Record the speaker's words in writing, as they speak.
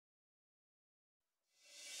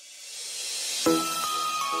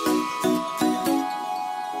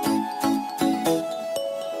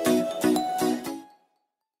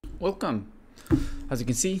welcome! As you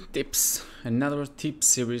can see, tips, another tip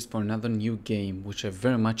series for another new game which I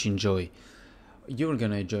very much enjoy. You're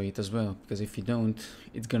gonna enjoy it as well, because if you don't,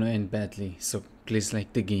 it's gonna end badly, so please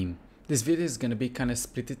like the game. This video is gonna be kinda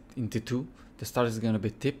split into two. The start is gonna be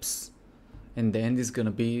tips, and the end is gonna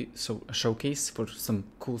be a showcase for some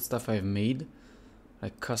cool stuff I've made,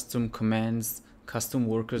 like custom commands, custom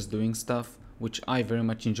workers doing stuff, which I very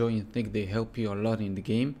much enjoy and think they help you a lot in the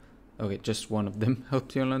game. Okay, just one of them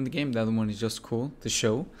helped you a lot in the game, the other one is just cool to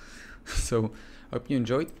show. So, hope you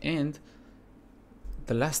enjoyed, and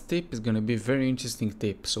the last tip is gonna be a very interesting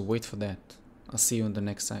tip, so wait for that. I'll see you on the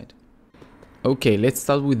next side. Okay, let's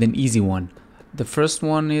start with an easy one. The first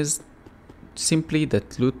one is simply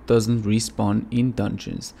that loot doesn't respawn in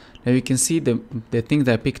dungeons. Now you can see the thing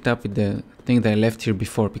that I picked up with the thing that I left here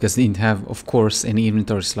before, because I didn't have, of course, any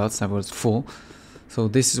inventory slots, I was full. So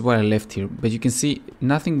this is what I left here, but you can see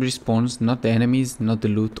nothing respawns, not the enemies, not the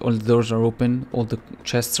loot, all the doors are open, all the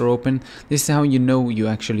chests are open. This is how you know you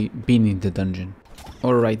actually been in the dungeon.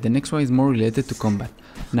 Alright, the next one is more related to combat.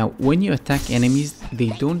 Now, when you attack enemies,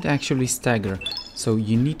 they don't actually stagger, so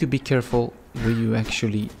you need to be careful where you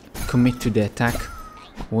actually commit to the attack.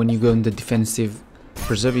 When you go in the defensive,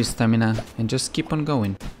 preserve your stamina and just keep on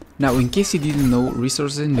going. Now, in case you didn't know,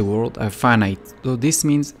 resources in the world are finite, so this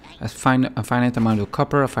means a finite amount of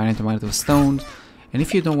copper, a finite amount of stones, and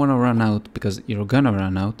if you don't want to run out, because you're gonna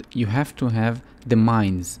run out, you have to have the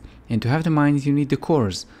mines, and to have the mines you need the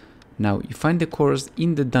cores. Now, you find the cores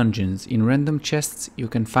in the dungeons, in random chests you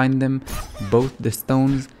can find them, both the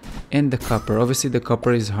stones and the copper. Obviously the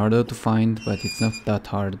copper is harder to find, but it's not that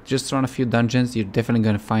hard. Just run a few dungeons, you're definitely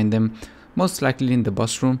gonna find them, most likely in the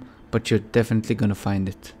boss room, but you're definitely gonna find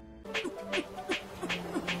it.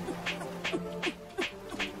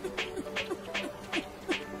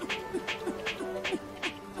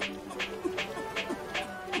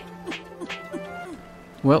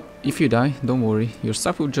 Well, if you die, don't worry, your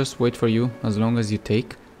stuff will just wait for you as long as you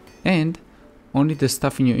take, and only the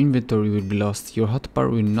stuff in your inventory will be lost, your hotbar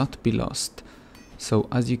will not be lost. So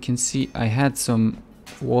as you can see, I had some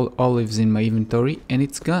wall olives in my inventory and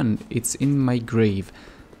it's gone, it's in my grave,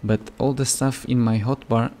 but all the stuff in my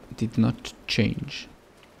hotbar did not change.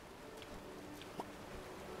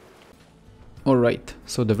 Alright,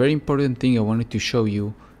 so the very important thing I wanted to show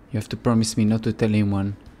you, you have to promise me not to tell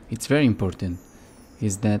anyone, it's very important,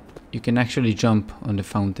 is that you can actually jump on the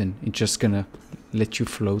fountain. It's just gonna let you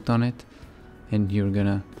float on it and you're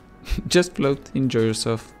gonna just float, enjoy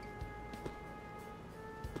yourself.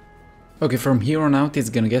 Okay, from here on out it's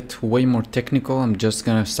gonna get way more technical. I'm just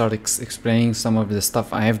gonna start explaining some of the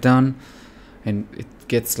stuff I have done, and it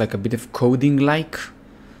gets like a bit of coding like.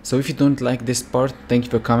 So if you don't like this part, thank you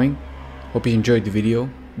for coming. Hope you enjoyed the video,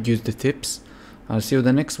 use the tips. I'll see you in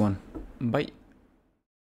the next one. Bye.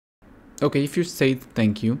 Okay, if you said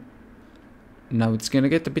thank you, now it's gonna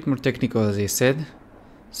get a bit more technical as I said,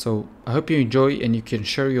 so I hope you enjoy and you can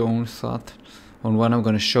share your own thought on what I'm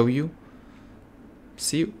gonna show you.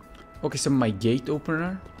 See you. Okay, so my gate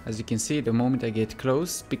opener, as you can see, the moment I get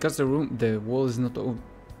close, because the wall is not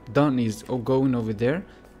done, is going over there,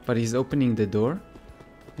 but he's opening the door,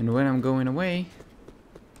 and when I'm going away,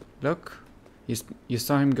 look, you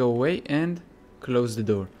saw him go away and close the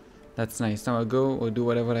door. That's nice. Now I go or do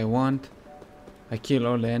whatever I want. I kill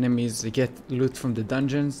all the enemies, I get loot from the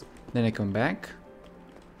dungeons, then I come back.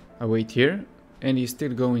 I wait here, and he's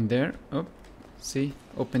still going there. Oh, see,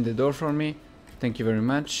 open the door for me. Thank you very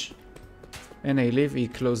much. And I leave, he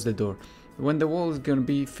closed the door. When the wall is gonna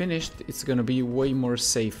be finished, it's gonna be way more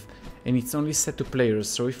safe. And it's only set to players,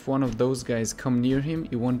 so if one of those guys come near him,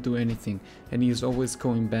 he won't do anything. And he's always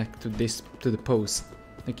going back to the post.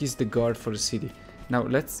 Like he's the guard for the city. Now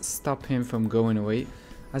let's stop him from going away.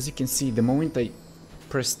 As you can see, the moment I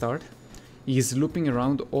press start, he is looping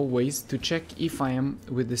around always to check if I am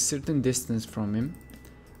with a certain distance from him.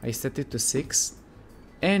 I set it to 6,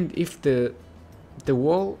 and if the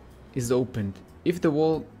wall is opened. If the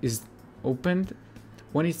wall is opened,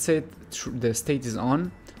 when it said the state is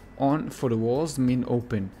on for the walls mean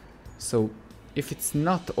open. So if it's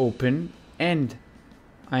not open and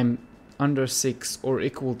I'm under 6 or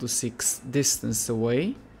equal to 6 distance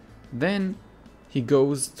away, then he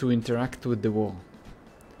goes to interact with the wall,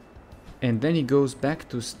 and then he goes back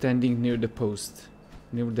to standing near the post,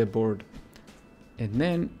 near the board. And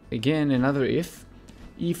then again another if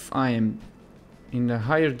I am in a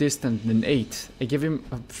higher distance than 8, I give him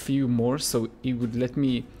a few more so he would let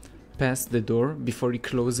me pass the door before he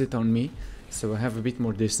closes it on me, so I have a bit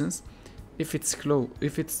more distance. If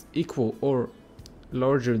it's equal or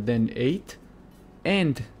larger than 8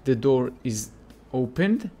 and the door is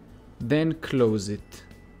opened, then close it.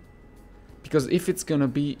 because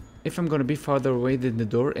if I'm gonna be farther away than the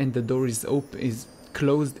door and the door is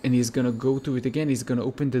closed and he's gonna go to it again, he's gonna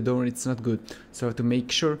open the door and it's not good. So I have to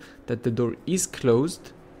make sure that the door is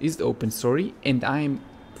open, sorry, and I'm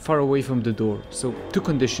far away from the door. So 2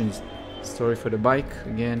 conditions. Sorry for the bike,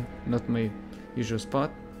 again, not my usual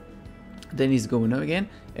spot. Then he's going up again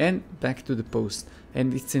and back to the post,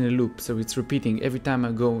 and it's in a loop, so it's repeating. Every time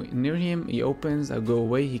I go near him, he opens, I go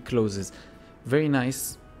away, he closes. Very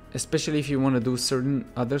nice, especially if you want to do certain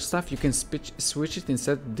other stuff. You can switch it and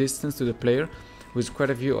set distance to the player with quite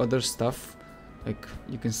a few other stuff. Like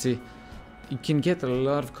you can see, you can get a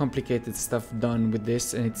lot of complicated stuff done with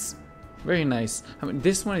this, and it's very nice. I mean,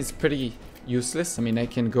 this one is pretty useless. I mean, I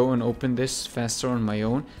can go and open this faster on my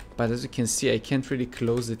own, but as you can see, I can't really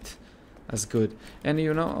close it as good. And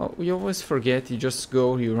you know, we always forget, you just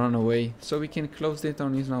go, you run away, so we can close it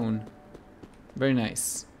on his own. Very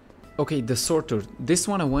nice. Okay, the sorter. This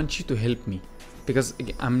one I want you to help me, because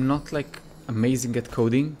I'm not like amazing at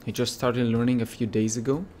coding. I just started learning a few days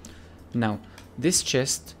ago. Now, this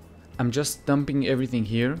chest, I'm just dumping everything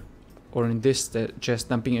here, or in this chest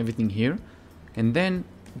dumping everything here, and then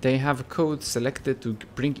they have a code selected to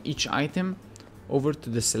bring each item over to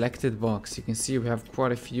the selected box. You can see we have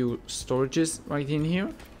quite a few storages right in here,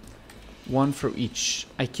 1 for each.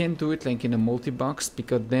 I can't do it like in a multi-box,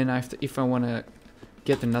 because then I have to, if I want to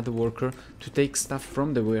get another worker to take stuff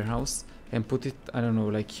from the warehouse and put it, I don't know,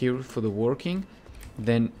 like here for the working,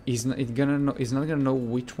 then he's not gonna know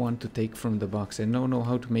which one to take from the box. I don't know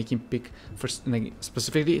how to make him pick for like,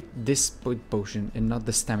 specifically this potion and not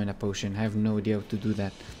the stamina potion. I have no idea how to do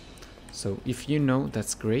that. So if you know,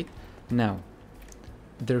 that's great. Now,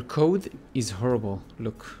 their code is horrible.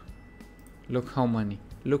 Look how many.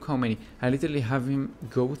 Look how many. I literally have him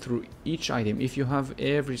go through each item. If you have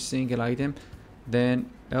every single item, then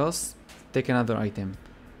else take another item,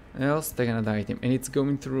 else take another item, and it's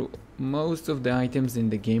going through most of the items in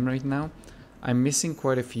the game right now. I'm missing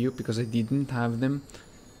quite a few because I didn't have them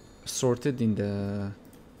sorted in the,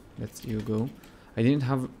 let's you go, I didn't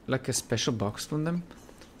have like a special box from them.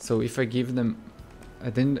 So if I give them, I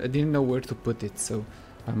didn't know where to put it, so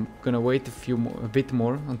I'm gonna wait a bit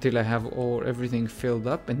more until I have everything filled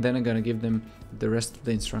up, and then I'm gonna give them the rest of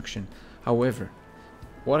the instruction. However,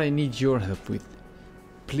 what I need your help with,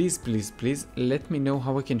 please let me know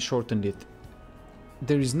how I can shorten it.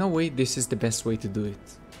 There is no way this is the best way to do it.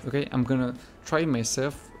 Okay, I'm gonna try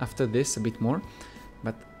myself after this a bit more,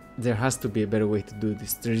 but there has to be a better way to do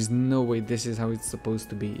this. There is no way this is how it's supposed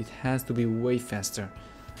to be. It has to be way faster.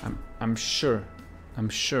 I'm sure.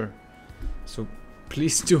 So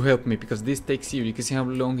please do help me, because this takes you can see how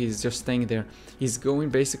long he's just staying there. He's going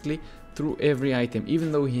basically through every item,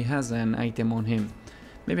 even though he has an item on him.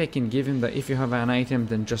 Maybe I can give him that if you have an item,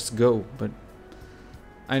 then just go, but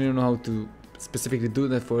I don't know how to specifically do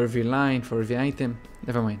that for every line, for every item.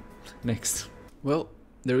 Never mind. Next. Well,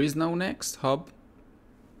 there is no next hub.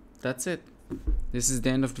 That's it. This is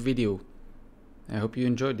the end of the video. I hope you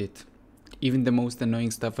enjoyed it. Even the most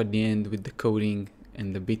annoying stuff at the end with the coding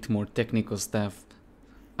and the bit more technical stuff,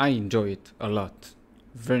 I enjoy it a lot,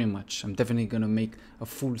 very much. I'm definitely gonna make a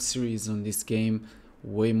full series on this game,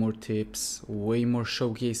 way more tips, way more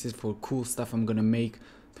showcases for cool stuff I'm gonna make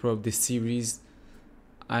throughout this series.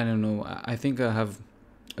 I don't know, I think I have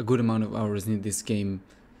a good amount of hours in this game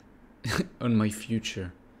on my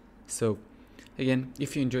future. So again,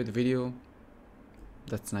 if you enjoyed the video,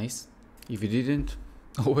 that's nice. If you didn't,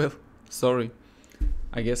 oh well, sorry.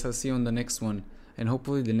 I guess I'll see you on the next one. And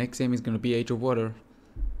hopefully the next game is gonna be Age of Water.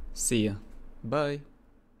 See ya. Bye.